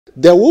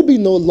There will be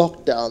no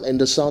lockdown in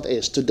the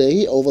southeast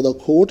today over the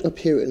court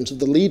appearance of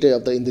the leader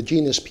of the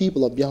Indigenous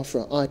People of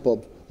Biafra,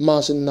 I.P.O.B,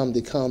 Mazi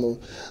Nnamdi Kanu.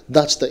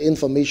 That's the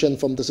information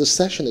from the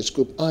secessionist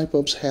group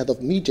I.P.O.B's head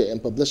of media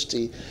and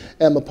publicity,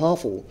 Emma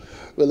Powerful,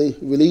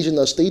 releasing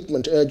a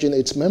statement urging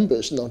its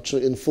members not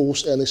to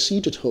enforce any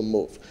seat-at-home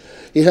move.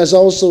 He has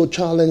also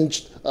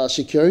challenged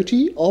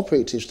security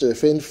operatives to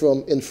refrain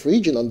from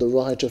infringing on the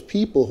right of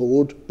people who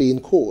would be in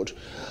court.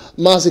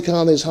 Mazi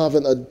Kanu is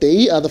having a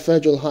day at the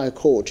Federal High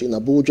Court in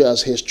Abuja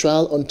as his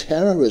trial on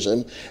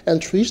terrorism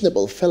and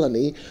treasonable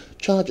felony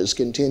charges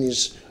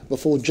continues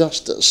before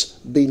Justice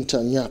Binta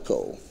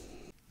Nyako.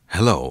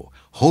 Hello,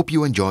 hope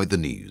you enjoyed the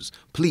news.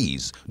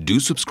 Please do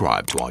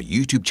subscribe to our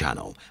YouTube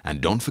channel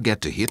and don't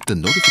forget to hit the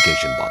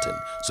notification button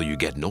so you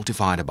get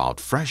notified about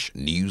fresh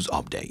news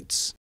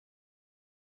updates.